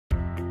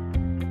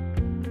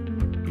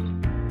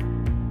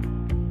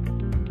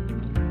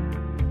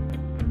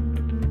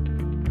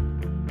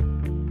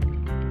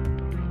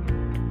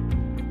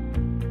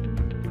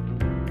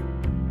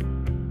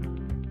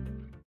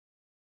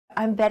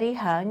I'm Betty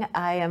Hung.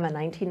 I am a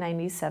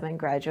 1997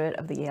 graduate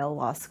of the Yale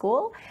Law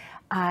School.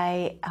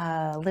 I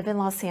live in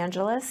Los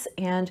Angeles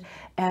and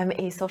am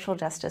a social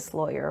justice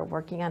lawyer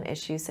working on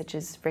issues such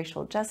as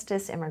racial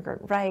justice,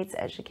 immigrant rights,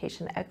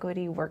 education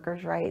equity,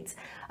 workers' rights,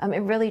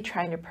 and really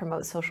trying to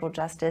promote social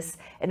justice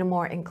in a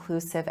more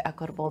inclusive,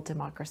 equitable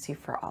democracy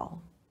for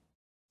all.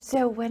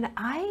 So when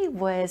I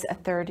was a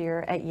third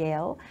year at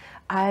Yale,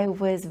 I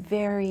was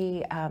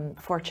very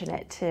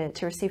fortunate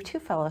to receive two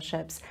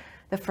fellowships.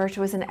 The first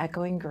was an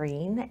Echoing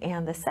Green,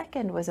 and the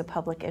second was a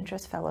public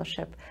interest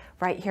fellowship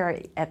right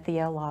here at the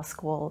Yale Law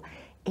School.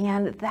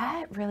 And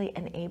that really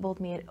enabled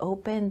me, it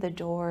opened the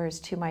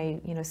doors to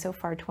my, so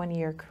far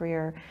 20-year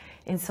career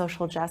in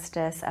social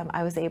justice.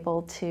 I was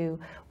able to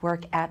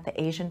work at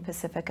the Asian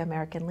Pacific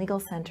American Legal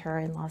Center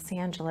in Los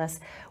Angeles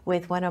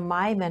with one of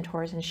my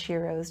mentors and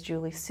sheroes,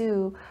 Julie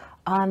Su,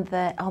 on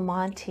the El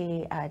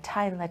Monte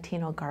Thai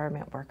Latino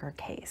garment worker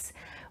case,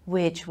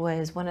 which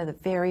was one of the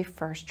very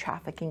first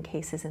trafficking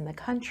cases in the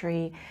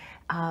country,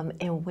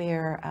 and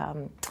where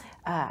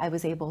I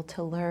was able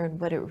to learn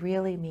what it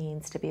really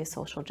means to be a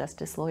social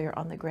justice lawyer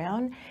on the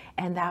ground.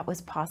 And that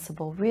was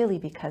possible really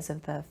because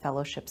of the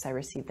fellowships I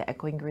received, the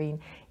Echoing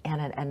Green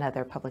and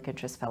another public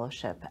interest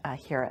fellowship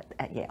here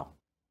at Yale.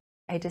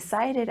 I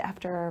decided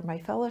after my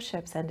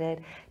fellowships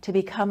ended to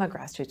become a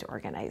grassroots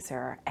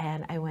organizer,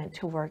 and I went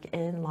to work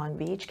in Long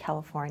Beach,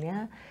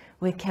 California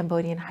with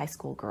Cambodian high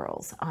school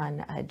girls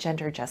on a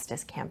gender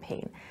justice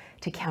campaign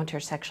to counter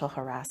sexual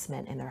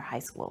harassment in their high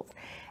schools.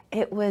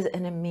 It was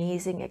an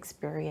amazing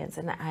experience,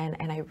 and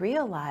I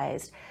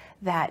realized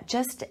that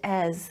just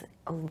as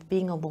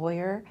being a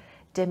lawyer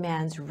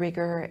demands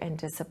rigor and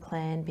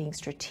discipline, being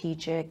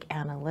strategic,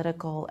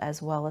 analytical,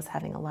 as well as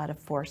having a lot of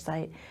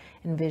foresight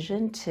and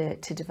vision to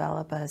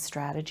develop a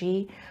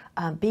strategy.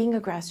 Being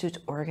a grassroots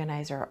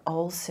organizer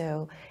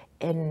also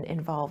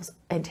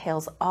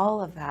entails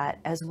all of that,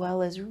 as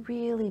well as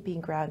really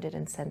being grounded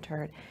and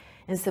centered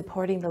and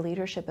supporting the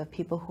leadership of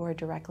people who are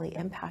directly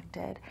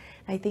impacted.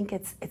 I think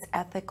it's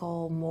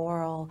ethical,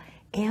 moral,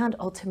 and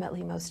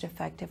ultimately most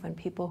effective when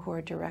people who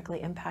are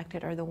directly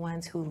impacted are the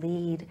ones who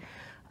lead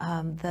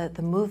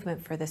the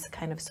movement for this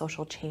kind of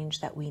social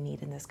change that we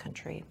need in this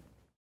country.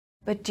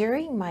 But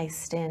during my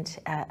stint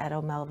at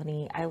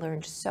O'Melveny, I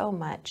learned so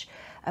much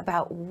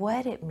about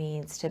what it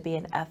means to be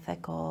an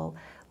ethical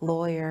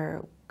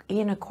lawyer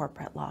in a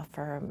corporate law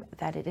firm,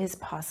 that it is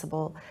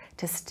possible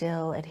to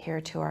still adhere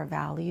to our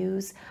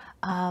values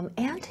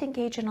and to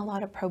engage in a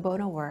lot of pro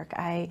bono work.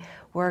 I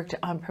worked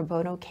on pro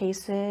bono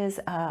cases,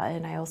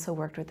 and I also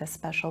worked with a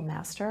special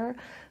master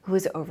who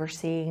was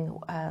overseeing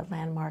a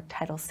landmark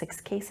Title VI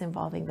case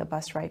involving the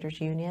bus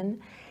riders union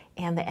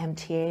and the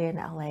MTA in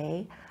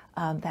LA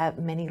that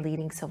many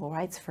leading civil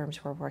rights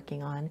firms were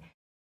working on.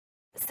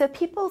 So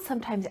people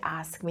sometimes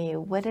ask me,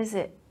 what is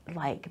it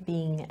like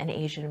being an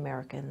Asian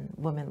American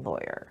woman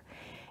lawyer?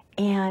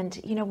 And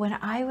when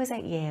I was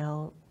at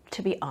Yale,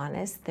 to be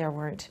honest, there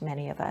weren't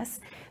many of us.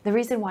 The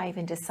reason why I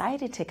even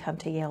decided to come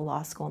to Yale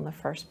Law School in the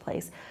first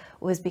place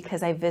was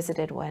because I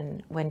visited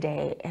one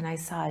day and I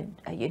saw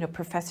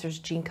Professors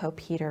Jinko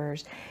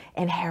Peters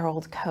and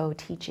Harold Koh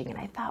teaching, and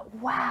I thought,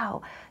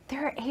 wow,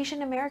 there are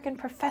Asian American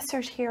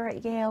professors here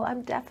at Yale.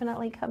 I'm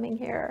definitely coming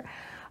here.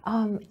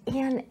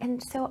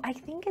 And so I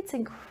think it's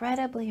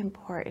incredibly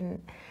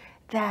important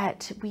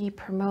that we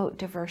promote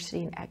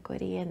diversity and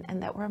equity,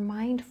 and that we're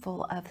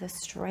mindful of the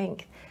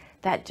strength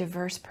that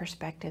diverse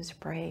perspectives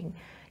bring.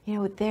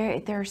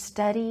 There are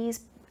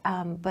studies,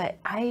 but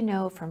I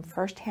know from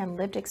firsthand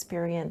lived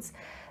experience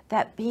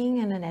that being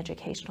in an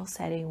educational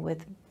setting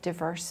with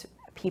diverse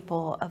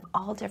people of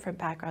all different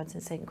backgrounds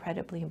is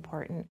incredibly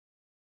important.